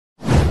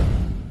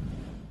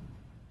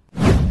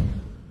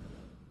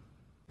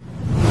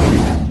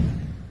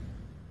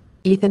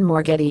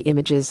Moore Getty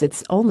Images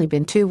It's only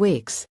been 2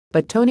 weeks,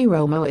 but Tony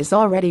Romo is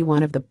already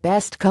one of the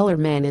best color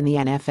men in the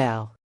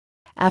NFL.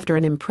 After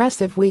an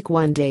impressive Week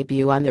 1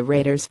 debut on the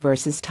Raiders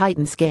vs.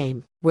 Titans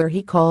game, where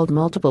he called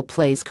multiple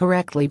plays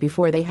correctly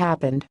before they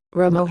happened,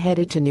 Romo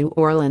headed to New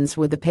Orleans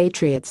with the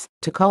Patriots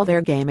to call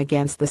their game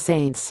against the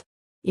Saints.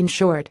 In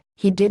short,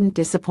 he didn't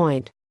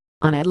disappoint.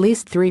 On at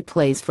least 3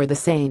 plays for the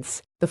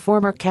Saints, the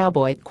former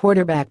Cowboy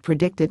quarterback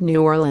predicted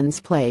New Orleans'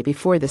 play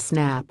before the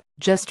snap,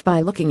 just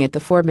by looking at the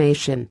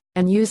formation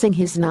and using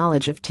his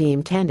knowledge of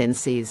team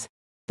tendencies.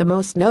 The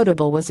most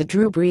notable was a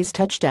Drew Brees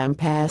touchdown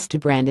pass to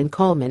Brandon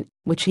Coleman,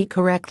 which he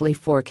correctly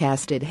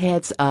forecasted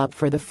heads up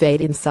for the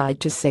fade inside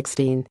to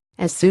 16,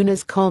 as soon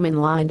as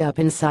Coleman lined up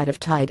inside of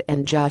tight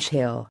end Josh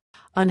Hill.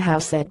 On how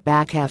set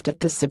back after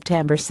the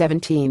September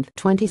 17,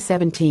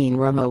 2017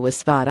 Romo was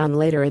spot on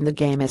later in the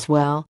game as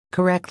well,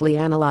 correctly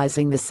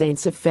analyzing the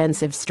Saints'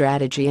 offensive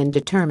strategy and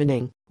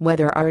determining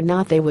whether or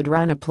not they would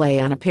run a play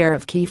on a pair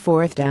of key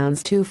 4th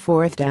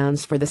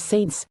downs for the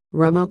Saints.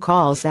 Romo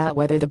calls out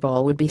whether the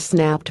ball would be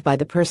snapped by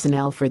the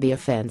personnel for the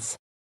offense.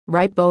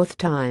 Right both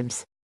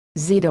times.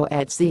 Zito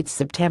at Its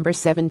September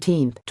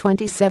 17,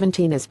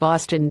 2017 as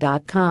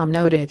Boston.com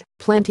noted,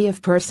 plenty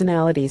of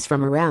personalities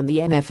from around the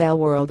NFL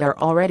world are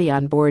already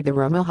on board the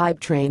Romo hype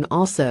train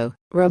also.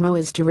 Romo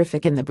is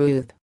terrific in the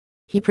booth.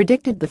 He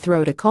predicted the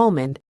throw to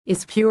Coleman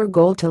is pure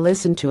gold to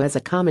listen to as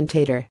a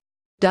commentator.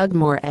 Doug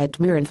Moore at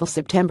Miranville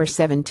September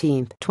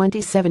 17,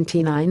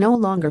 2017 I no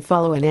longer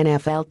follow an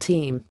NFL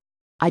team.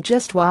 I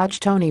just watch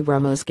Tony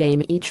Romo's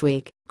game each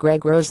week.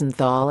 Greg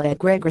Rosenthal at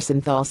Greg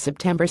Rosenthal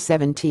September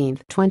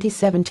 17,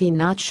 2017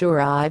 Not sure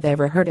I've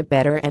ever heard a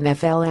better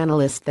NFL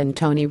analyst than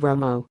Tony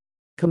Romo.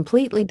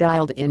 Completely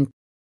dialed in.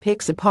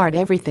 Picks apart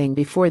everything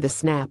before the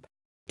snap.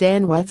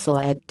 Dan Wetzel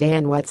at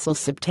Dan Wetzel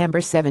September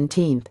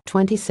 17,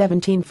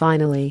 2017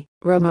 Finally,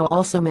 Romo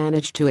also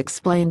managed to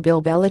explain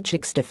Bill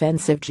Belichick's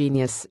defensive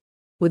genius.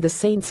 With the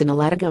Saints in a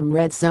letdown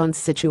red zone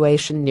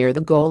situation near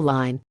the goal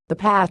line, the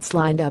Pats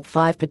lined up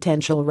 5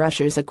 potential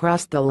rushers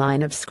across the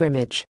line of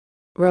scrimmage.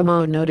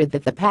 Romo noted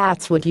that the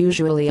Pats would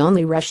usually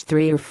only rush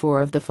 3 or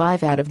 4 of the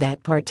 5 out of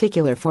that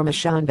particular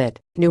formation but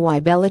knew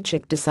why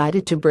Belichick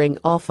decided to bring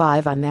all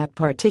 5 on that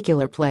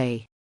particular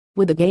play.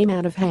 With the game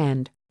out of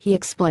hand, he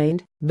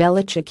explained,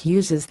 Belichick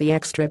uses the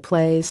extra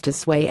plays to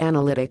sway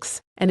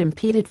analytics and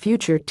impeded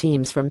future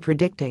teams from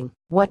predicting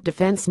what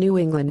defense New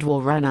England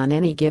will run on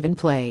any given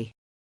play.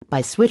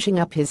 By switching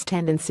up his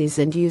tendencies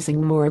and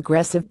using more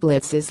aggressive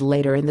blitzes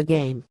later in the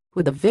game,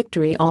 with a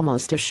victory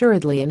almost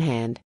assuredly in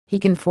hand, he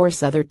can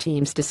force other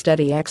teams to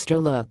study extra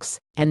looks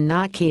and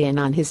not key in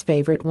on his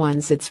favorite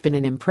ones. It's been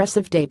an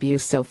impressive debut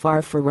so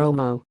far for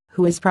Romo,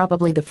 who is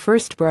probably the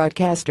first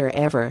broadcaster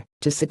ever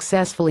to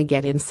successfully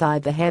get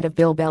inside the head of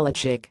Bill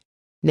Belichick.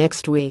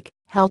 Next week,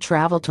 he'll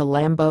travel to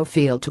Lambeau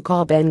Field to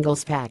call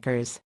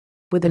Bengals-Packers.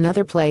 With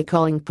another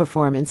play-calling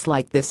performance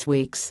like this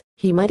week's,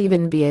 he might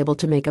even be able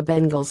to make a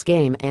Bengals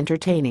game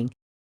entertaining.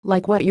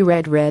 Like what you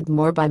read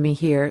more by me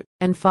here,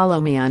 and follow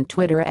me on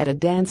Twitter at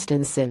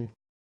 @AdanStinson.